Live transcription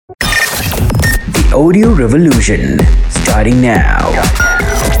audio revolution starting now.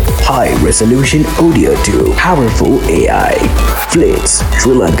 High resolution audio to powerful AI. Flits,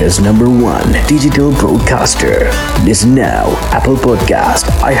 Sri Lanka's #1 digital broadcaster. Listen now, Apple Podcast,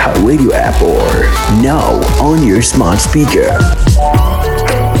 iHeartRadio app, or now on your smart speaker.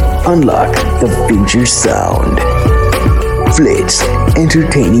 Unlock the future sound. Flits,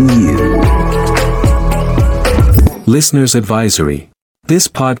 entertaining you. Listener's advisory. This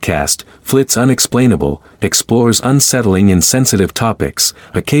podcast, Flits Unexplainable, explores unsettling and sensitive topics,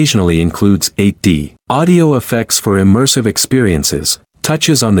 occasionally includes 8D audio effects for immersive experiences,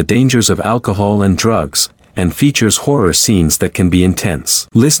 touches on the dangers of alcohol and drugs, and features horror scenes that can be intense.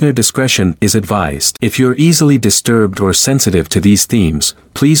 Listener discretion is advised. If you're easily disturbed or sensitive to these themes,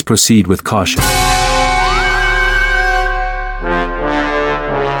 please proceed with caution.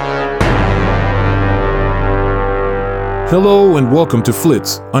 Hello and welcome to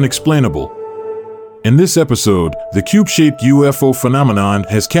Flits Unexplainable. In this episode, the cube-shaped UFO phenomenon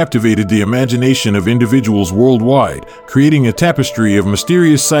has captivated the imagination of individuals worldwide, creating a tapestry of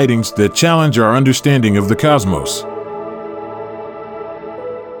mysterious sightings that challenge our understanding of the cosmos.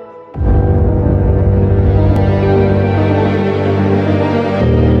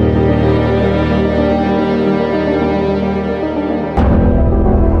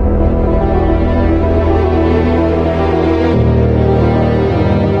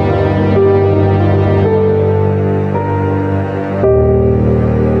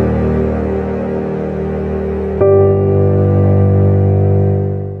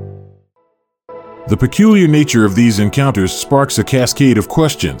 The peculiar nature of these encounters sparks a cascade of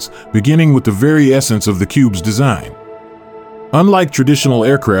questions, beginning with the very essence of the cube's design. Unlike traditional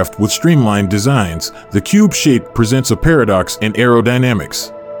aircraft with streamlined designs, the cube shape presents a paradox in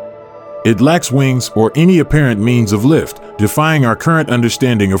aerodynamics. It lacks wings or any apparent means of lift, defying our current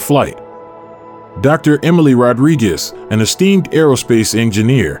understanding of flight. Dr. Emily Rodriguez, an esteemed aerospace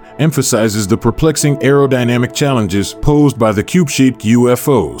engineer, emphasizes the perplexing aerodynamic challenges posed by the cube-shaped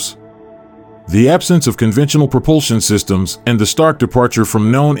UFOs. The absence of conventional propulsion systems and the stark departure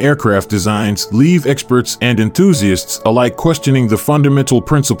from known aircraft designs leave experts and enthusiasts alike questioning the fundamental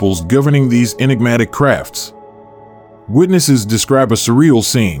principles governing these enigmatic crafts. Witnesses describe a surreal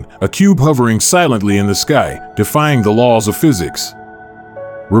scene, a cube hovering silently in the sky, defying the laws of physics.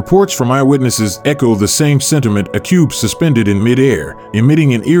 Reports from eyewitnesses echo the same sentiment, a cube suspended in mid-air,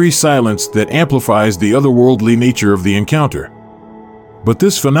 emitting an eerie silence that amplifies the otherworldly nature of the encounter. But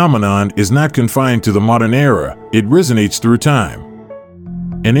this phenomenon is not confined to the modern era, it resonates through time.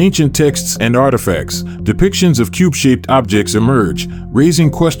 In ancient texts and artifacts, depictions of cube-shaped objects emerge,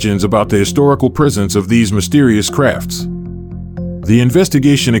 raising questions about the historical presence of these mysterious crafts. The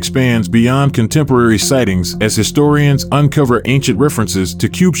investigation expands beyond contemporary sightings as historians uncover ancient references to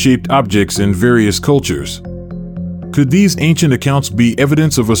cube-shaped objects in various cultures. Could these ancient accounts be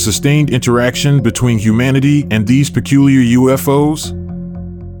evidence of a sustained interaction between humanity and these peculiar UFOs?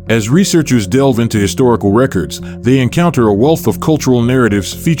 As researchers delve into historical records, they encounter a wealth of cultural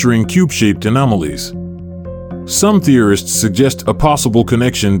narratives featuring cube-shaped anomalies. Some theorists suggest a possible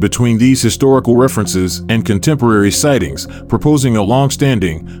connection between these historical references and contemporary sightings, proposing a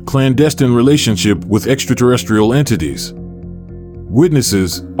long-standing, clandestine relationship with extraterrestrial entities.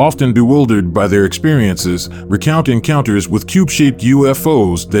 Witnesses, often bewildered by their experiences, recount encounters with cube-shaped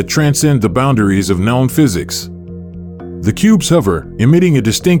UFOs that transcend the boundaries of known physics. The cubes hover, emitting a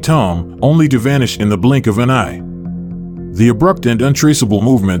distinct hum, only to vanish in the blink of an eye. The abrupt and untraceable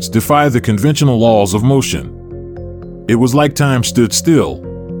movements defy the conventional laws of motion. It was like time stood still.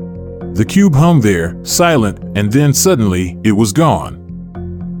 The cube hung there, silent, and then suddenly, it was gone.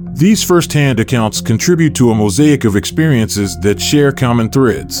 These first-hand accounts contribute to a mosaic of experiences that share common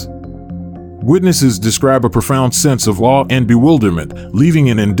threads. Witnesses describe a profound sense of awe and bewilderment, leaving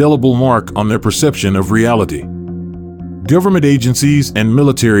an indelible mark on their perception of reality. Government agencies and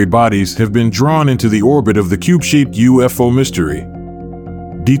military bodies have been drawn into the orbit of the cube-shaped UFO mystery.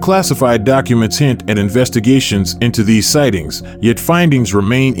 Declassified documents hint at investigations into these sightings, yet findings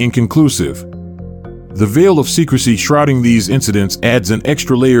remain inconclusive. The veil of secrecy shrouding these incidents adds an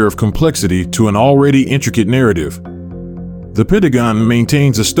extra layer of complexity to an already intricate narrative. The Pentagon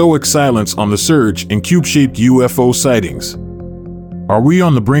maintains a stoic silence on the surge in cube-shaped UFO sightings. Are we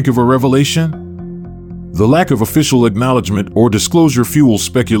on the brink of a revelation? The lack of official acknowledgement or disclosure fuels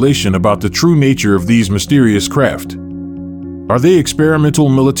speculation about the true nature of these mysterious craft. Are they experimental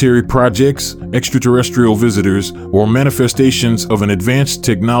military projects, extraterrestrial visitors, or manifestations of an advanced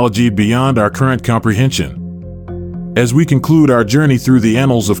technology beyond our current comprehension? As we conclude our journey through the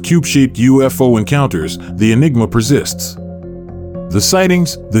annals of cube-shaped UFO encounters, the enigma persists. The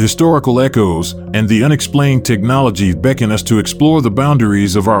sightings, the historical echoes, and the unexplained technology beckon us to explore the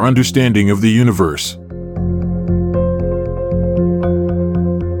boundaries of our understanding of the universe.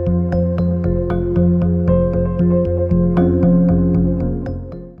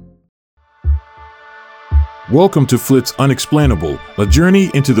 Welcome to Flit's Unexplainable, a journey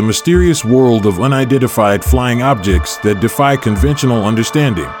into the mysterious world of unidentified flying objects that defy conventional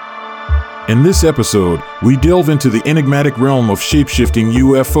understanding. In this episode, we delve into the enigmatic realm of shape-shifting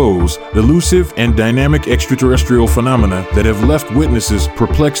UFOs, elusive and dynamic extraterrestrial phenomena that have left witnesses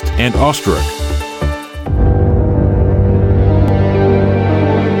perplexed and awestruck.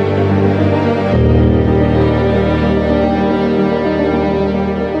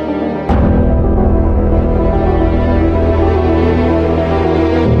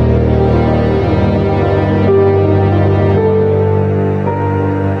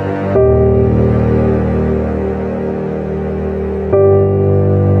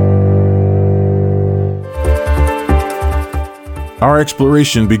 Our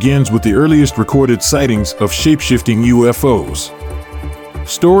exploration begins with the earliest recorded sightings of shape-shifting UFOs.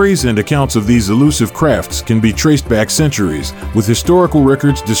 Stories and accounts of these elusive crafts can be traced back centuries, with historical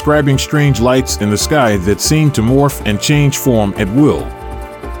records describing strange lights in the sky that seem to morph and change form at will.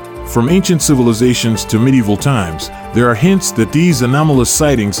 From ancient civilizations to medieval times, there are hints that these anomalous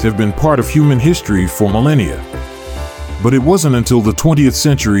sightings have been part of human history for millennia. But it wasn't until the 20th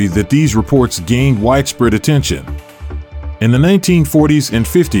century that these reports gained widespread attention. In the 1940s and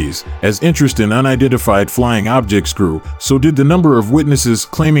 50s, as interest in unidentified flying objects grew, so did the number of witnesses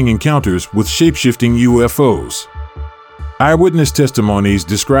claiming encounters with shape-shifting UFOs. Eyewitness testimonies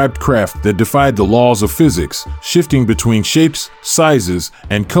described craft that defied the laws of physics, shifting between shapes, sizes,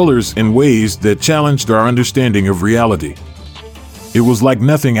 and colors in ways that challenged our understanding of reality. It was like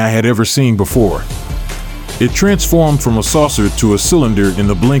nothing I had ever seen before. It transformed from a saucer to a cylinder in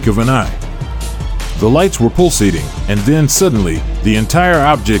the blink of an eye. The lights were pulsating, and then suddenly, the entire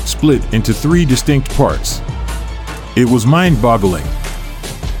object split into three distinct parts. It was mind-boggling.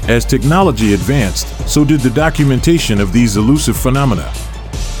 As technology advanced, so did the documentation of these elusive phenomena.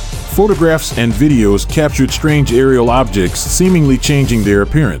 Photographs and videos captured strange aerial objects seemingly changing their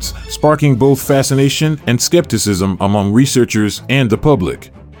appearance, sparking both fascination and skepticism among researchers and the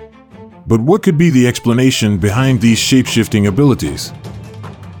public. But what could be the explanation behind these shape-shifting abilities?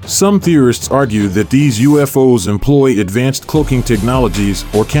 Some theorists argue that these UFOs employ advanced cloaking technologies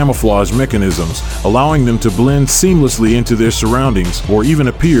or camouflage mechanisms, allowing them to blend seamlessly into their surroundings or even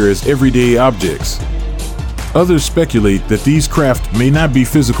appear as everyday objects. Others speculate that these craft may not be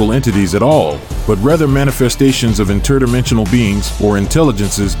physical entities at all, but rather manifestations of interdimensional beings or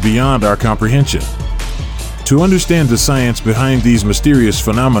intelligences beyond our comprehension. To understand the science behind these mysterious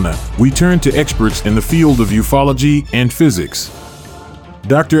phenomena, we turn to experts in the field of ufology and physics.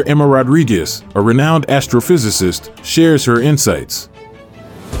 Dr. Emma Rodriguez, a renowned astrophysicist, shares her insights.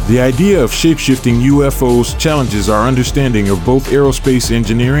 The idea of shape-shifting UFOs challenges our understanding of both aerospace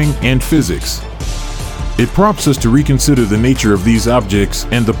engineering and physics. It prompts us to reconsider the nature of these objects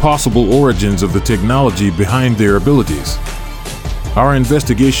and the possible origins of the technology behind their abilities. Our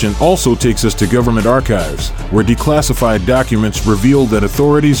investigation also takes us to government archives, where declassified documents reveal that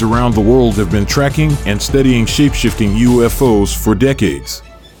authorities around the world have been tracking and studying shape-shifting UFOs for decades.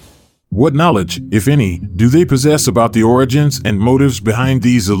 What knowledge, if any, do they possess about the origins and motives behind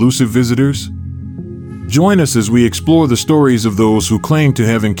these elusive visitors? Join us as we explore the stories of those who claim to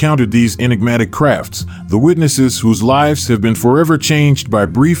have encountered these enigmatic crafts, the witnesses whose lives have been forever changed by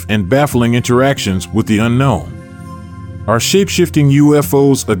brief and baffling interactions with the unknown. Are shape-shifting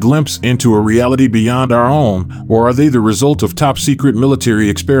UFOs a glimpse into a reality beyond our own, or are they the result of top-secret military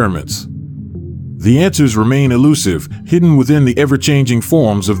experiments? The answers remain elusive, hidden within the ever-changing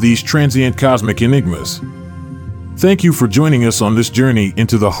forms of these transient cosmic enigmas. Thank you for joining us on this journey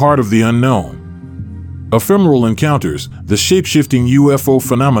into the heart of the unknown. Ephemeral Encounters, the Shape-Shifting UFO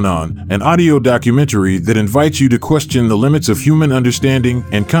Phenomenon, an audio documentary that invites you to question the limits of human understanding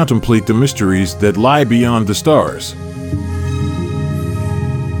and contemplate the mysteries that lie beyond the stars.